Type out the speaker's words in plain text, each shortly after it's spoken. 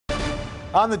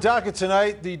On the docket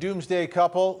tonight, the doomsday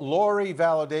couple, Lori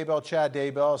Vallow Daybell, Chad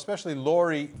Daybell, especially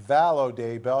Lori Vallow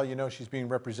Daybell. You know she's being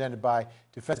represented by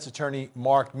defense attorney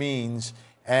Mark Means.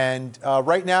 And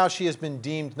right now she has been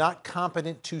deemed not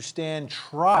competent to stand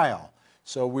trial.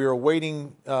 So we are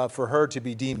waiting for her to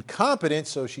be deemed competent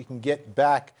so she can get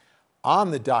back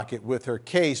on the docket with her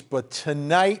case. But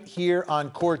tonight here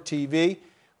on Court TV,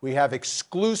 we have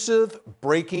exclusive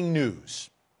breaking news.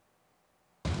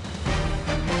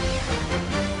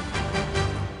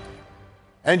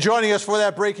 And joining us for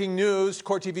that breaking news,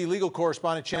 Court TV legal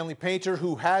correspondent Chanley Painter,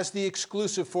 who has the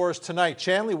exclusive for us tonight.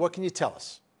 Chanley, what can you tell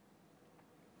us?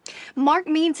 Mark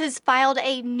Means has filed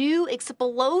a new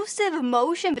explosive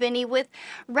motion, Vinny, with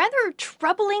rather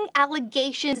troubling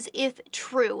allegations if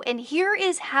true. And here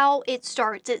is how it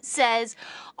starts. It says,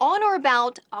 on or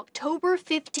about October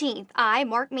 15th, I,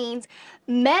 Mark Means,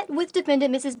 met with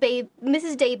defendant Mrs.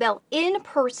 Daybell in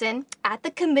person at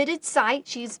the committed site.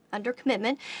 She's under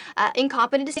commitment,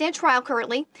 incompetent to stand trial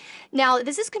currently. Now,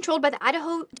 this is controlled by the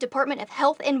Idaho Department of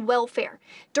Health and Welfare.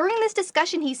 During this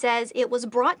discussion, he says, it was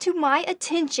brought to my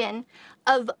attention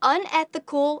of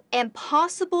unethical and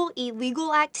possible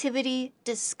illegal activity,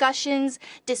 discussions,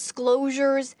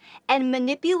 disclosures, and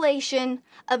manipulation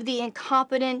of the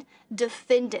incompetent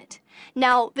defendant.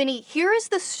 Now, Vinny, here is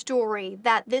the story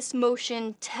that this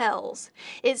motion tells.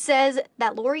 It says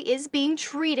that Lori is being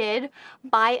treated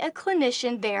by a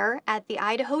clinician there at the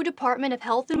Idaho Department of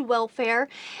Health and Welfare,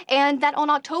 and that on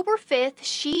October 5th,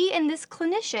 she and this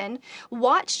clinician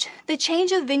watched the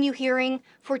change of venue hearing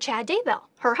for Chad Daybell,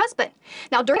 her husband.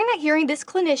 Now, during that hearing, this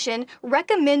clinician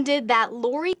recommended that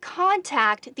Lori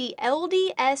contact the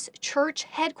LDS Church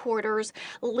headquarters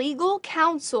legal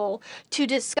counsel to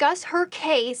discuss her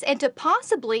case and to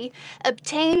possibly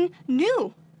obtain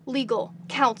new legal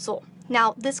counsel.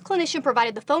 Now, this clinician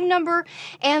provided the phone number,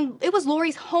 and it was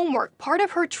Lori's homework, part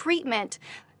of her treatment,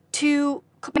 to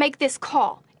make this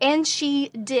call. And she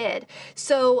did.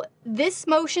 So this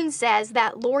motion says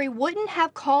that Lori wouldn't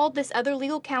have called this other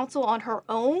legal counsel on her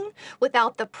own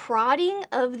without the prodding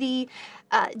of the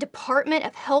Department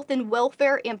of Health and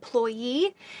Welfare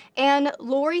employee. And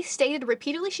Lori stated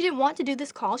repeatedly she didn't want to do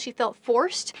this call. She felt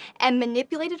forced and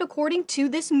manipulated according to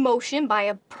this motion by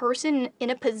a person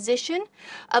in a position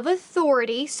of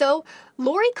authority. So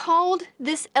Lori called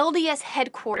this LDS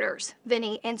headquarters,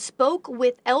 Vinny, and spoke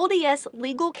with LDS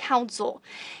legal counsel.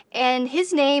 And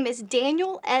his name is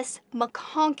Daniel S.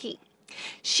 McConkey.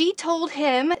 She told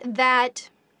him that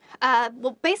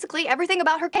well, basically everything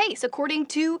about her case. According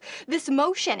to this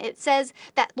motion, it says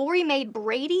that Lori made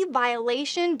Brady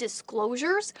violation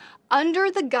disclosures under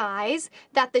the guise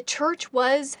that the church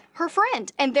was her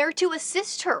friend and there to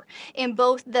assist her in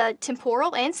both the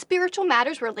temporal and spiritual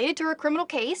matters related to her criminal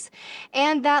case,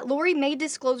 and that Lori made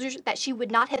disclosures that she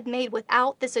would not have made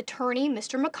without this attorney,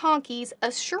 Mr. McConkey's,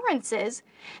 assurances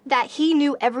that he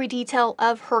knew every detail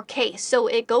of her case. So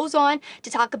it goes on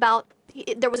to talk about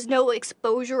there was no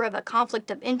exposure of a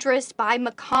conflict of interest by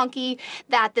McConkey,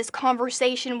 that this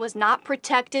conversation was not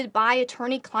protected by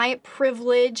attorney-client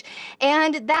privilege,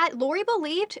 and that Lori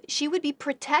believed she would be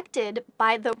protected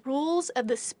by the rules of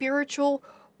the spiritual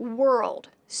world.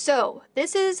 So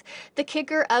this is the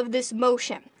kicker of this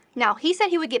motion. Now, he said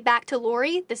he would get back to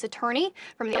Lori, this attorney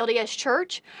from the LDS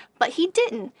Church, but he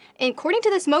didn't. And according to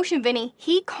this motion, Vinny,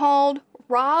 he called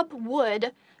Rob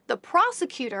Wood, the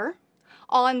prosecutor,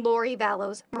 on Lori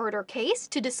Vallow's murder case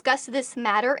to discuss this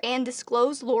matter and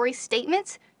disclose Lori's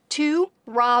statements to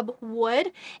Rob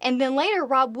Wood. And then later,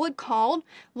 Rob Wood called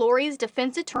Lori's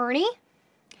defense attorney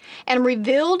and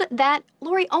revealed that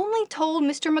Lori only told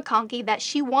Mr. McConkey that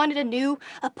she wanted a new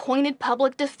appointed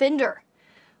public defender.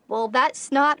 Well,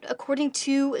 that's not according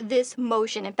to this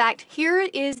motion. In fact, here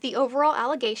is the overall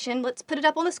allegation. Let's put it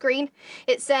up on the screen.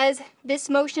 It says, this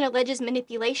motion alleges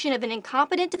manipulation of an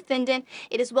incompetent defendant.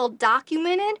 It is well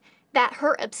documented that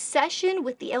her obsession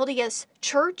with the LDS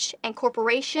Church and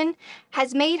corporation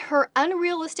has made her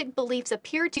unrealistic beliefs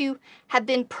appear to have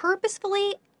been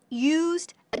purposefully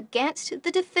used against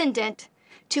the defendant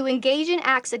to engage in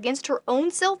acts against her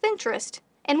own self-interest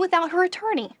and without her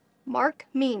attorney, Mark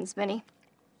Means, Vinny.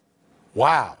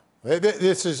 Wow,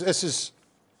 this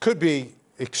could be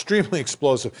extremely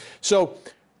explosive. So,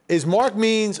 is Mark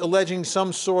Means alleging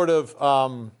some sort of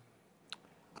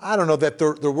I don't know, that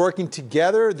they're working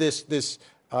together? This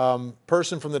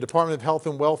person from the Department of Health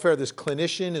and Welfare, this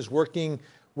clinician, is working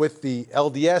with the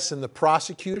LDS and the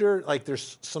prosecutor? Like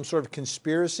there's some sort of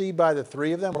conspiracy by the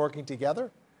three of them working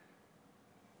together?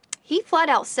 He flat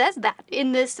out says that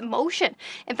in this motion.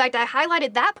 In fact, I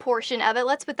highlighted that portion of it.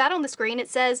 Let's put that on the screen. It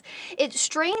says, it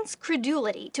strains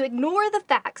credulity to ignore the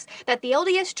facts that the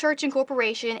LDS Church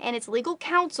Incorporation and its legal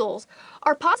counsels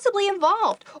are possibly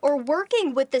involved or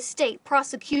working with the state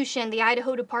prosecution, the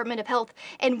Idaho Department of Health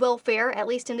and Welfare, at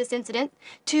least in this incident,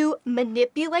 to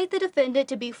manipulate the defendant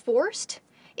to be forced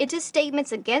into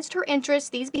statements against her interests.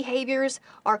 These behaviors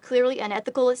are clearly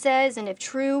unethical, it says, and if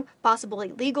true, possibly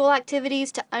illegal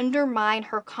activities to undermine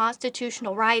her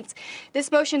constitutional rights. This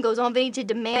motion goes on, Vinny, to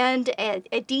demand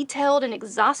a detailed and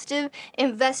exhaustive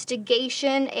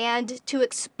investigation and to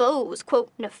expose,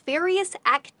 quote, nefarious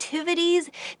activities.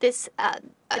 This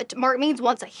Mark Means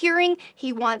wants a hearing.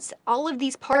 He wants all of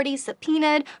these parties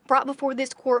subpoenaed, brought before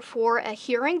this court for a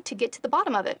hearing to get to the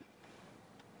bottom of it.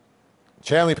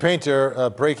 Chanley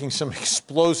Painter breaking some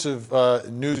explosive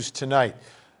news tonight.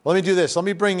 Let me do this. Let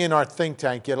me bring in our think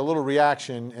tank, get a little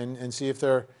reaction, and see if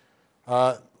they're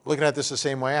looking at this the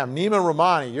same way I am. Nima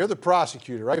Rahmani, you're the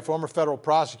prosecutor, right? Former federal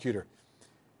prosecutor.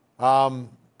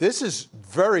 This is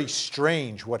very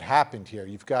strange what happened here.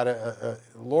 You've got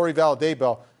Lori Vallow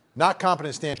Daybell not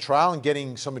competent to stand trial and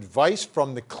getting some advice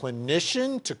from the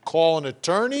clinician to call an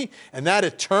attorney, and that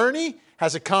attorney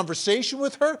has a conversation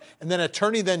with her, and then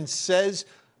attorney then says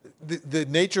the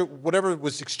nature, whatever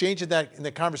was exchanged in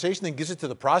the conversation, then gives it to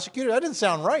the prosecutor. That doesn't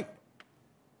sound right.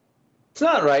 It's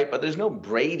not right, but there's no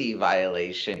Brady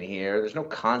violation here. There's no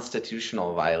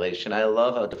constitutional violation. I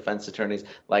love how defense attorneys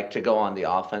like to go on the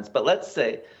offense. But let's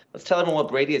tell everyone what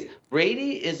Brady is.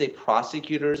 Brady is a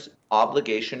prosecutor's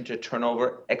obligation to turn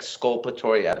over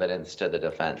exculpatory evidence to the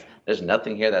defense. There's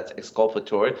nothing here that's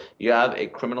exculpatory. You have a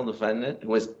criminal defendant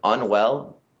who is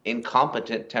unwell,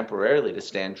 incompetent temporarily to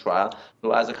stand trial,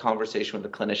 who has a conversation with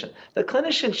the clinician. The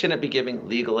clinician shouldn't be giving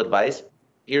legal advice.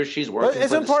 He or she's working for the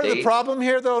state. Isn't part of the problem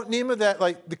here, though, Nima, that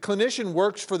like the clinician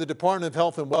works for the Department of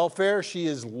Health and Welfare? She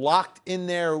is locked in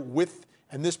there with,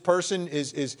 and this person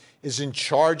is in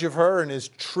charge of her and is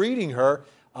treating her.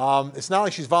 It's not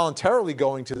like she's voluntarily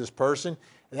going to this person.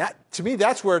 To me,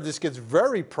 that's where this gets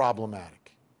very problematic.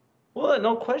 Well,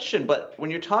 no question. But when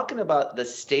you're talking about the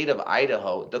state of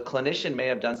Idaho, the clinician may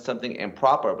have done something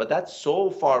improper, but that's so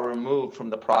far removed from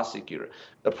the prosecutor.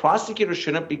 The prosecutor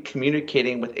shouldn't be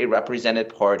communicating with a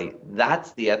represented party.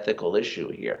 That's the ethical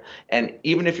issue here. And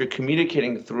even if you're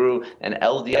communicating through an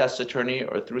LDS attorney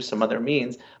or through some other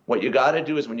means, what you got to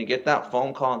do is when you get that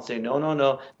phone call and say, no, no,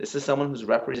 no, this is someone who's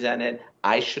represented.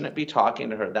 I shouldn't be talking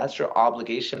to her. That's your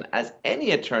obligation as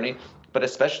any attorney, but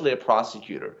especially a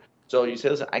prosecutor. So you say,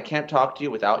 listen, I can't talk to you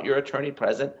without your attorney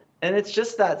present. And it's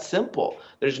just that simple.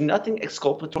 There's nothing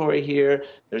exculpatory here.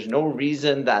 There's no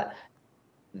reason that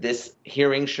this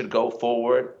hearing should go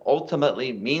forward.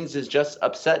 Ultimately, Means is just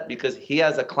upset because he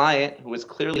has a client who is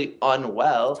clearly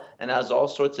unwell and has all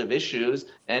sorts of issues,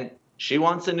 and she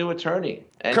wants a new attorney,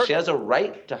 and she has a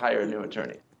right to hire a new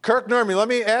attorney. Kirk Nurmi, let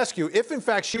me ask you, if in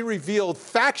fact she revealed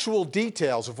factual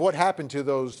details of what happened to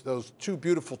those two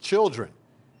beautiful children,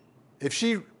 if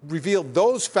she revealed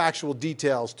those factual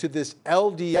details to this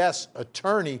LDS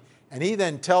attorney and he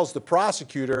then tells the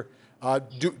prosecutor,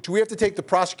 do we have to take the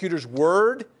prosecutor's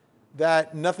word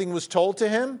that nothing was told to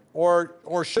him,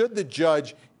 or should the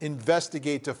judge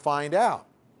investigate to find out?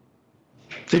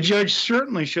 The judge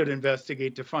certainly should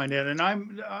investigate to find out. And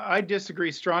I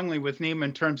disagree strongly with Nima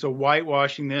in terms of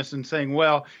whitewashing this and saying,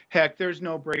 well, heck, there's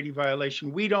no Brady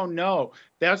violation. We don't know.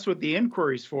 That's what the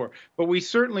inquiry's for. But we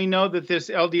certainly know that this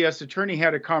LDS attorney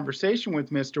had a conversation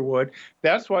with Mr. Wood.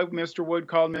 That's why Mr. Wood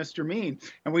called Mr. Mean.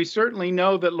 And we certainly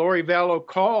know that Lori Vallow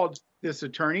called this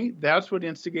attorney. That's what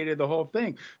instigated the whole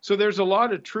thing. So there's a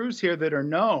lot of truths here that are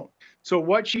known. So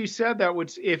what she said, that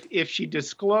would, if she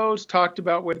disclosed, talked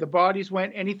about where the bodies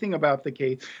went, anything about the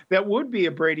case, that would be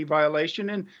a Brady violation.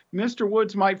 And Mr.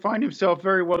 Woods might find himself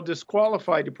very well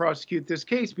disqualified to prosecute this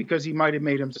case because he might have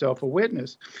made himself a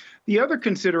witness. The other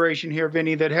consideration here,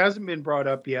 Vinny, that hasn't been brought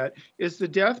up yet is the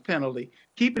death penalty.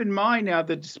 Keep in mind now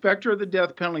the specter of the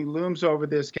death penalty looms over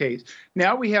this case.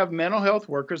 Now we have mental health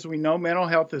workers. We know mental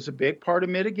health is a big part of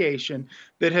mitigation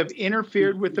that have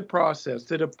interfered with the process,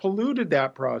 that have polluted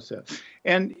that process.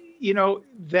 And, you know,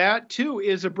 that too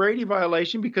is a Brady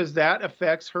violation because that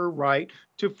affects her right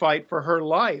to fight for her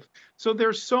life. So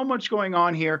there's so much going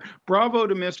on here. Bravo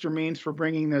to Mr. Means for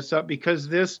bringing this up because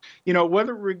this, you know,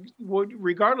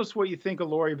 regardless of what you think of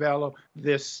Lori Vallow,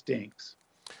 this stinks.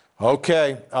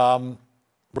 Okay.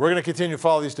 We're going to continue to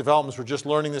follow these developments. We're just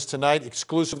learning this tonight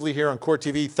exclusively here on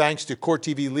CourtTV. Thanks to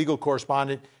CourtTV legal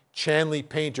correspondent Chanley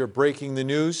Painter breaking the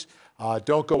news.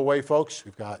 Don't go away, folks.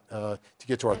 We've got to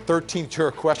get to our 13th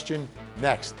juror question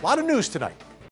next. A lot of news tonight.